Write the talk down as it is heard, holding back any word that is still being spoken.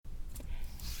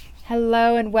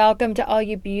Hello and welcome to all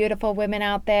you beautiful women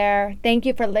out there. Thank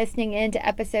you for listening in to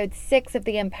episode 6 of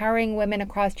the Empowering Women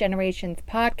Across Generations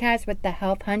podcast with the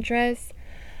Health Huntress.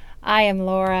 I am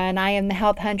Laura and I am the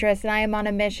Health Huntress, and I am on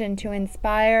a mission to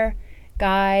inspire,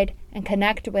 guide, and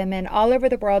connect women all over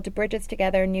the world to bridge us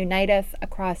together and unite us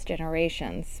across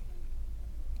generations.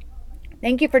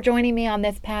 Thank you for joining me on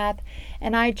this path,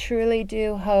 and I truly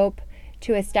do hope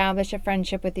to establish a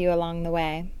friendship with you along the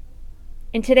way.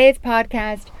 In today's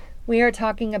podcast, we are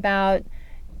talking about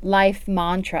life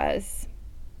mantras.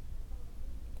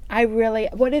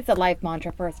 What is a life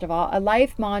mantra, first of all? A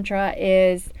life mantra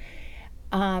is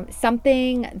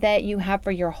something that you have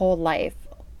for your whole life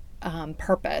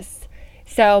purpose.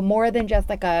 So more than just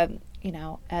like a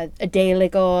daily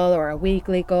goal or a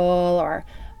weekly goal or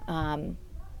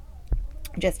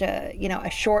just a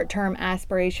short-term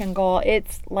aspiration goal.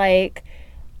 It's like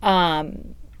a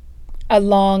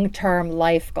long-term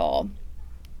life goal.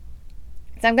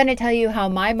 So I'm going to tell you how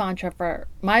my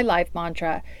life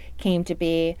mantra came to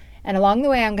be. And along the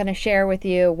way, I'm going to share with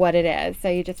you what it is. So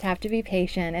you just have to be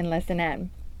patient and listen in.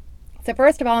 So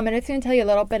first of all, I'm just going to tell you a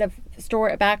little bit of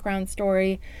background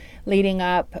story leading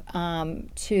up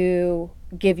to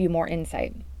give you more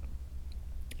insight.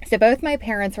 So both my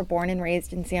parents were born and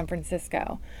raised in San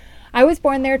Francisco. I was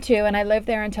born there too, and I lived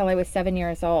there until I was 7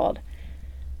 years old.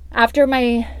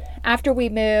 After we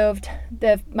moved,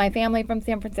 my family from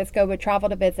San Francisco would travel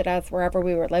to visit us wherever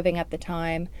we were living at the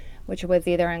time, which was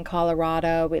either in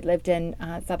Colorado. We lived in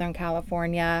Southern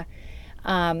California.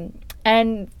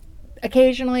 And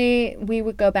occasionally we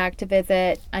would go back to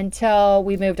visit until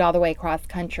we moved all the way across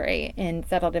country and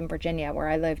settled in Virginia, where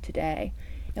I live today.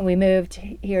 And we moved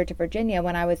here to Virginia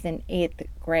when I was in 8th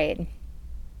grade.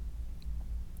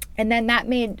 And then that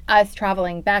made us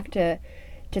traveling back to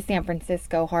San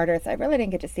Francisco harder, so I really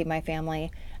didn't get to see my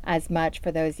family as much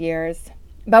for those years.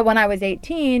 But when I was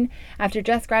 18, after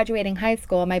just graduating high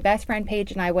school, my best friend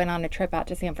Paige and I went on a trip out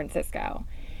to San Francisco.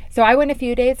 So I went a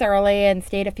few days early and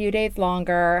stayed a few days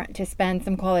longer to spend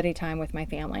some quality time with my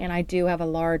family. And I do have a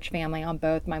large family on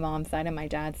both my mom's side and my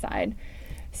dad's side.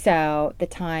 So the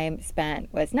time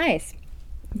spent was nice.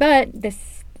 But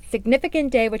this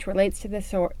significant day, which relates to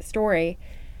this story,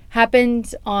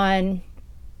 happened on,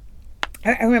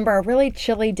 I remember, a really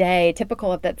chilly day,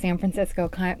 typical of that San Francisco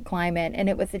climate, and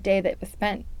it was a day that was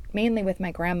spent mainly with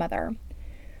my grandmother.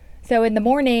 So in the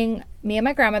morning, me and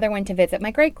my grandmother went to visit my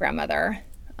great-grandmother,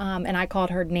 and I called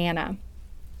her Nana.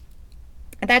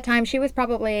 At that time, she was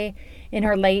probably in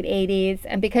her late 80s,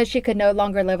 and because she could no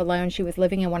longer live alone, she was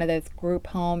living in one of those group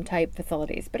home type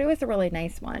facilities, but it was a really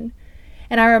nice one.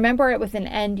 And I remember it was an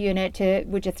end unit,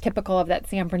 which is typical of that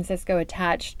San Francisco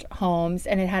attached homes,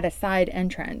 and it had a side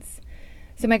entrance.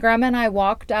 So my grandma and I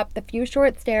walked up the few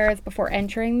short stairs before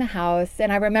entering the house,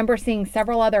 and I remember seeing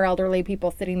several other elderly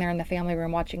people sitting there in the family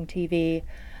room watching TV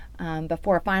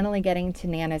before finally getting to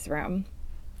Nana's room.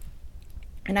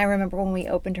 And I remember when we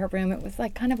opened her room, it was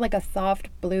kind of like a soft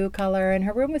blue color, and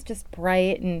her room was just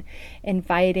bright and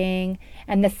inviting,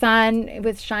 and the sun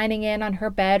was shining in on her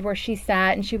bed where she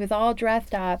sat, and she was all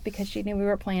dressed up because she knew we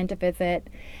were planning to visit.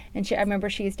 And I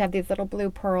remember she used to have these little blue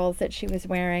pearls that she was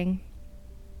wearing.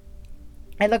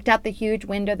 I looked out the huge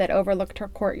window that overlooked her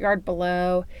courtyard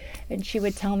below, and she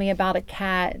would tell me about a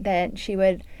cat that she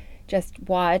would just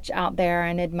watch out there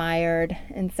and admired.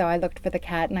 And so I looked for the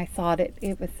cat, and I saw it.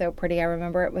 It was so pretty. I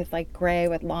remember it was like gray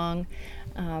with long,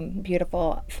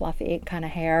 beautiful, fluffy kind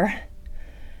of hair.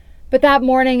 But that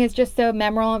morning is just so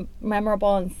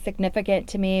memorable and significant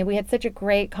to me. We had such a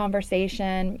great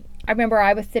conversation. I remember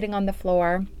I was sitting on the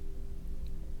floor.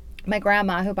 My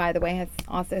grandma, who by the way has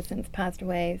also since passed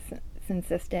away since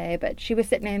this day, but she was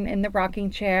sitting in the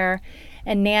rocking chair,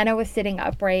 and Nana was sitting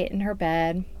upright in her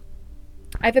bed.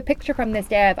 I have a picture from this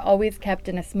day I've always kept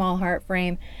in a small heart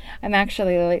frame. I'm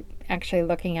actually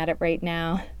looking at it right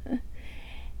now.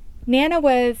 Nana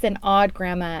was an odd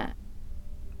grandma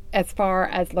as far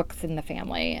as looks in the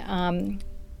family.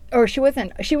 Or she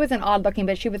wasn't odd looking,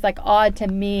 but she was like odd to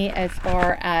me as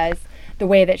far as the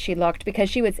way that she looked,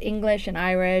 because she was English and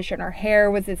Irish, and her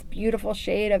hair was this beautiful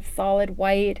shade of solid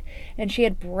white, and she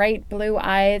had bright blue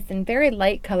eyes and very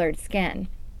light colored skin.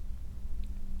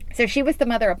 So she was the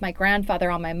mother of my grandfather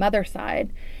on my mother's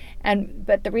side.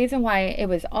 But the reason why it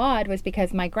was odd was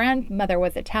because my grandmother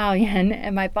was Italian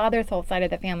and my father's whole side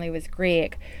of the family was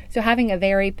Greek. So having a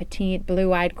very petite,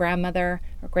 blue-eyed grandmother,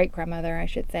 or great-grandmother, I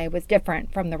should say, was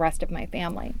different from the rest of my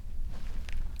family.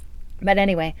 But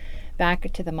anyway,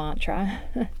 back to the mantra.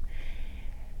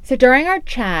 So during our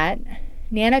chat,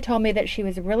 Nana told me that she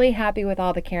was really happy with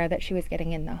all the care that she was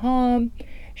getting in the home.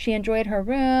 She enjoyed her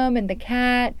room and the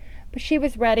cat, But she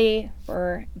was ready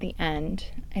for the end.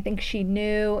 I think she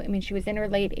knew, I mean, she was in her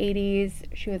late 80s.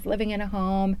 She was living in a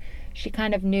home. She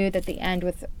kind of knew that the end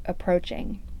was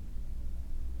approaching.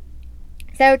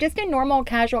 So just in normal,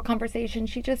 casual conversation,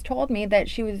 she just told me that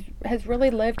has really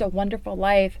lived a wonderful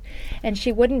life and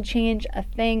she wouldn't change a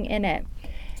thing in it.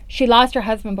 She lost her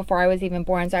husband before I was even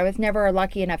born, so I was never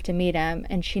lucky enough to meet him,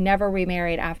 and she never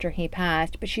remarried after he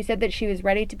passed. But she said that she was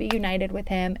ready to be united with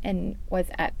him and was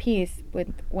at peace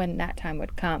with when that time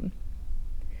would come.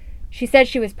 She said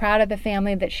she was proud of the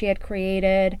family that she had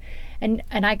created, and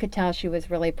I could tell she was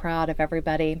really proud of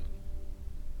everybody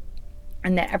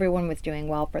and that everyone was doing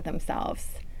well for themselves.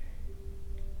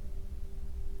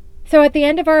 So at the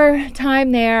end of our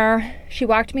time there, she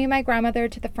walked me and my grandmother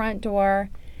to the front door.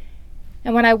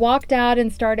 And when I walked out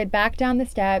and started back down the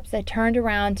steps, I turned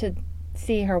around to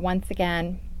see her once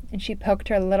again. And she poked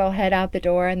her little head out the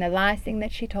door. And the last thing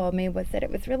that she told me was that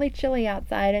it was really chilly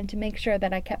outside and to make sure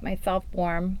that I kept myself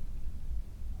warm.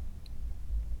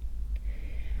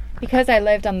 Because I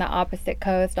lived on the opposite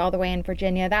coast all the way in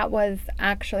Virginia, that was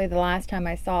actually the last time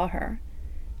I saw her.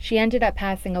 She ended up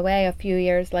passing away a few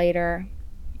years later.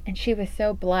 And she was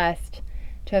so blessed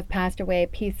to have passed away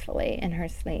peacefully in her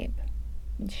sleep.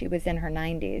 She was in her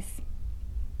 90s.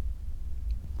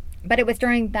 But it was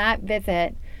during that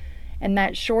visit and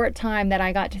that short time that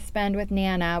I got to spend with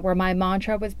Nana where my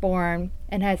mantra was born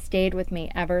and has stayed with me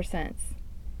ever since.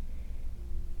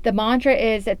 The mantra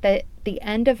is at the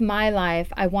end of my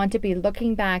life, I want to be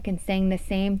looking back and saying the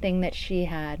same thing that she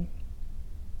had,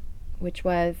 which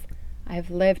was, I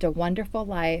have lived a wonderful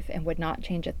life and would not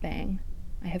change a thing.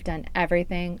 I have done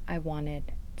everything I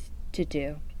wanted to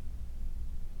do.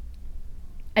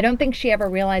 I don't think she ever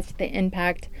realized the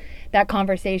impact that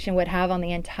conversation would have on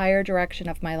the entire direction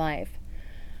of my life.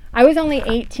 I was only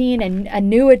 18 and a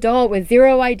new adult with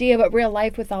zero idea what real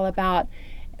life was all about,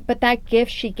 but that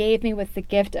gift she gave me was the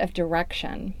gift of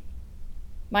direction.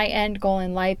 My end goal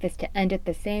in life is to end it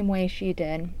the same way she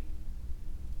did,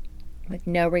 with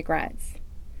no regrets.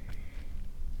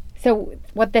 So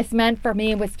what this meant for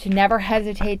me was to never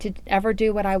hesitate to ever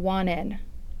do what I wanted,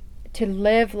 to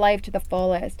live life to the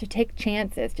fullest, to take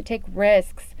chances, to take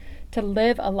risks, to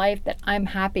live a life that I'm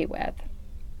happy with,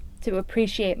 to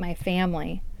appreciate my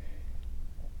family.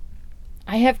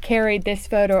 I have carried this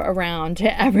photo around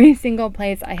to every single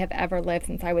place I have ever lived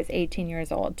since I was 18 years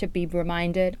old to be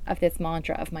reminded of this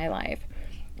mantra of my life.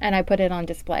 And I put it on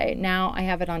display. Now I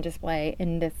have it on display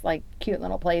in this like cute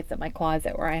little place in my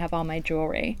closet where I have all my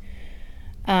jewelry.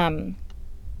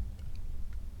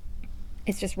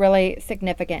 It's just really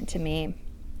significant to me.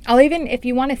 If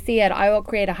you want to see it, I will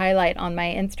create a highlight on my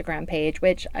Instagram page,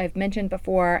 which I've mentioned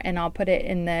before, and I'll put it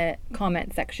in the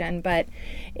comment section. But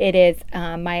it is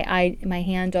my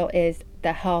handle is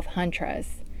The Health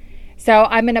Huntress. So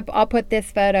I'll put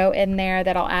this photo in there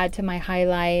that I'll add to my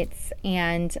highlights,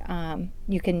 and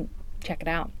you can check it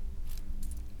out.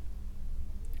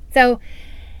 So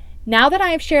now that I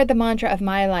have shared the mantra of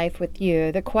my life with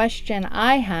you, the question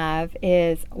I have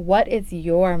is, what is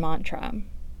your mantra?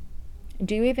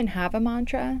 Do you even have a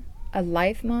mantra? A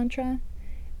life mantra?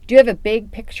 Do you have a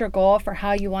big picture goal for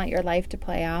how you want your life to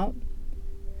play out?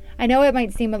 I know it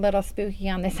might seem a little spooky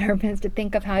on the surface to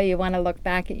think of how you want to look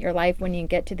back at your life when you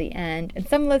get to the end. And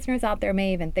some listeners out there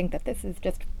may even think that this is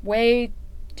just way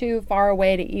too far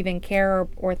away to even care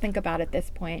or think about at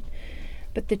this point.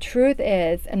 But the truth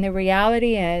is, and the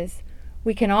reality is,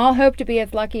 we can all hope to be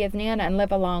as lucky as Nana and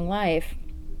live a long life.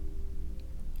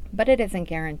 But it isn't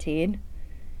guaranteed.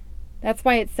 That's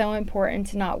why it's so important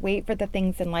to not wait for the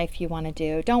things in life you want to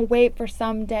do. Don't wait for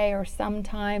someday or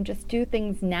sometime. Just do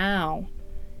things now.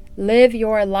 Live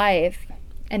your life.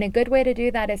 And a good way to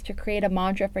do that is to create a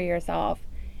mantra for yourself.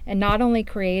 And not only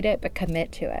create it, but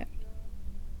commit to it.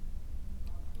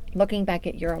 Looking back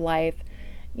at your life,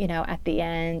 at the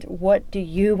end, what do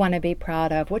you want to be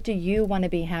proud of? What do you want to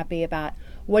be happy about?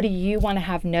 What do you want to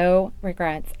have no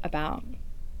regrets about?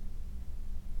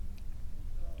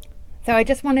 So I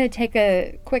just wanted to take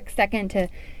a quick second to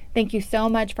thank you so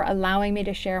much for allowing me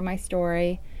to share my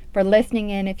story, for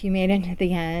listening in if you made it to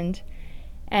the end,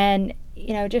 and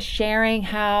just sharing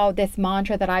how this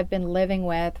mantra that I've been living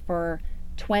with for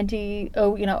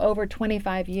over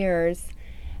 25 years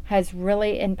has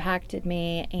really impacted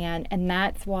me, and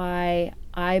that's why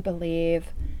I believe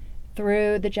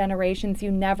through the generations, you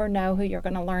never know who you're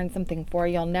going to learn something for.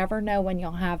 You'll never know when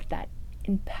you'll have that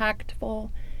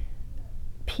impactful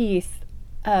piece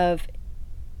of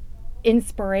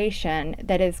inspiration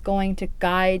that is going to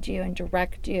guide you and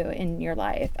direct you in your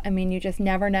life. I mean, you just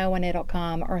never know when it'll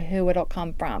come or who it'll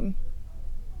come from.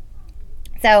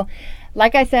 So,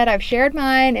 like I said, I've shared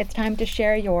mine. It's time to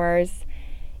share yours.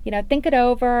 Think it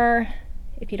over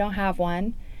if you don't have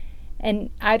one.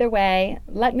 And either way,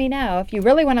 let me know. If you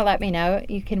really want to let me know,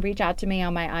 you can reach out to me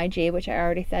on my IG, which I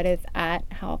already said is at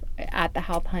the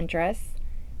Health Huntress.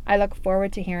 I look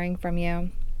forward to hearing from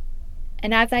you.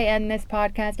 And as I end this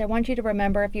podcast, I want you to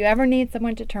remember, if you ever need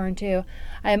someone to turn to,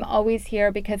 I am always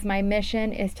here because my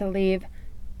mission is to leave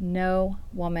no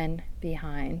woman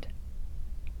behind.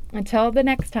 Until the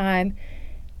next time,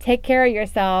 take care of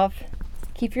yourself,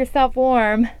 keep yourself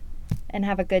warm, and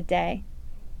have a good day.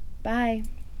 Bye.